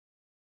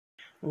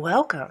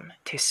Welcome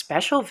to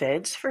Special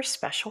Vids for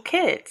Special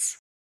Kids.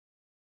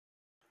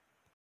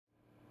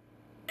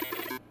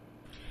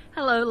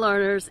 Hello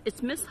learners,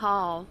 it's Miss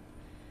Hall,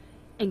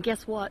 and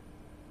guess what?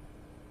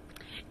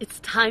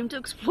 It's time to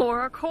explore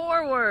our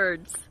core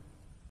words.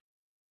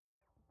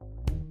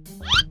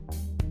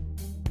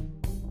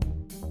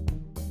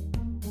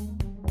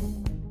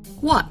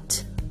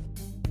 What?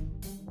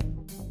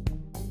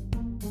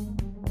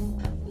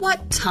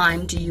 What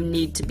time do you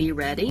need to be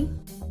ready?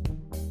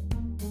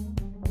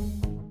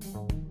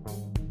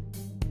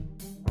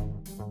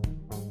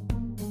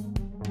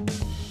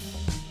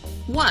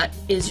 What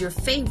is your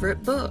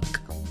favorite book?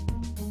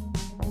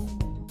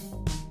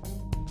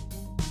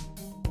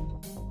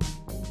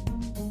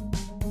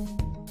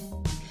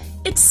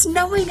 It's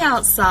snowing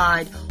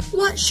outside.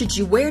 What should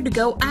you wear to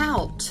go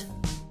out?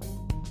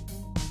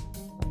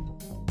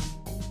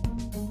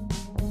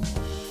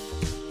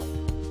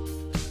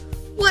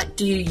 What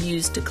do you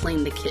use to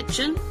clean the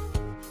kitchen?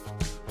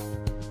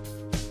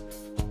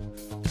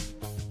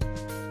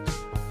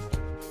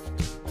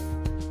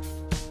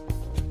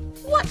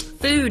 What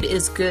food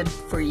is good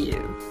for you?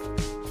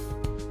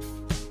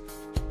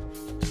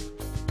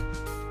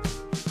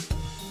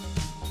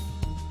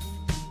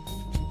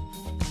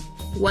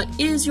 What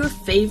is your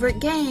favorite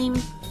game?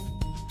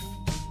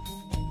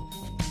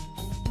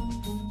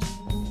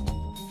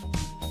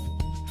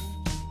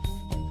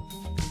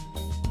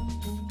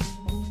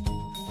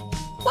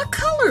 What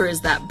color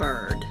is that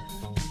bird?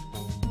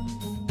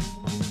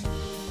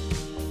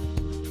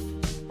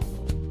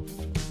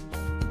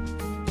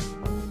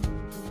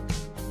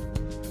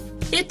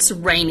 It's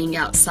raining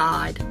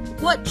outside.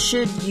 What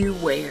should you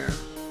wear?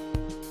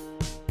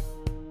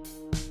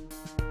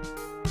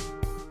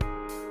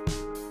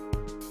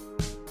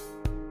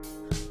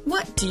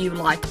 What do you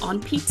like on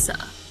pizza?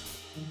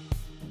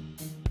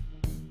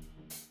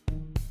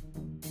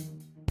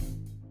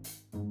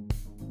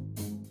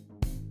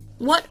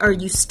 What are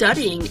you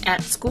studying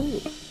at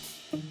school?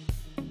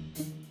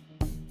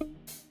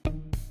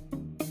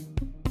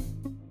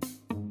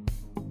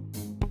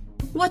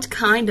 What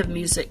kind of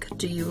music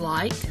do you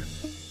like?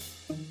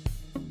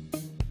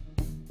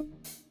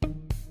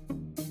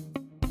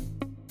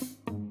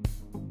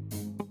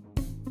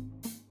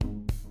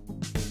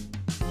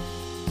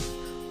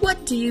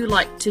 What do you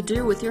like to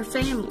do with your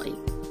family?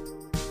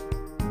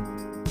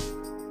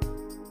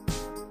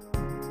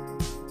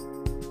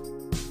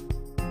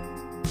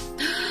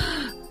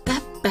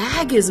 That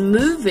bag is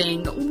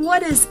moving.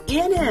 What is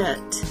in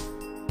it?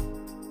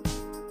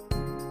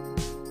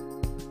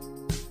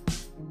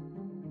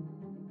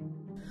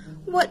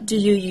 What do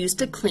you use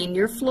to clean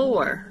your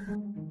floor?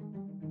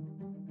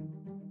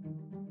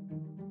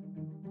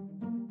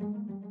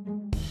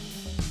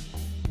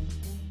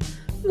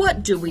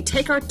 What do we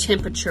take our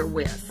temperature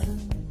with?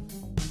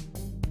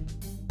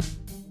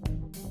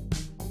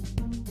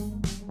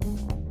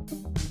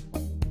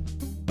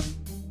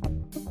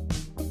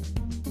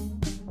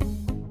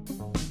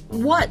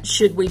 What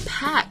should we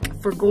pack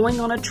for going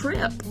on a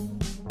trip?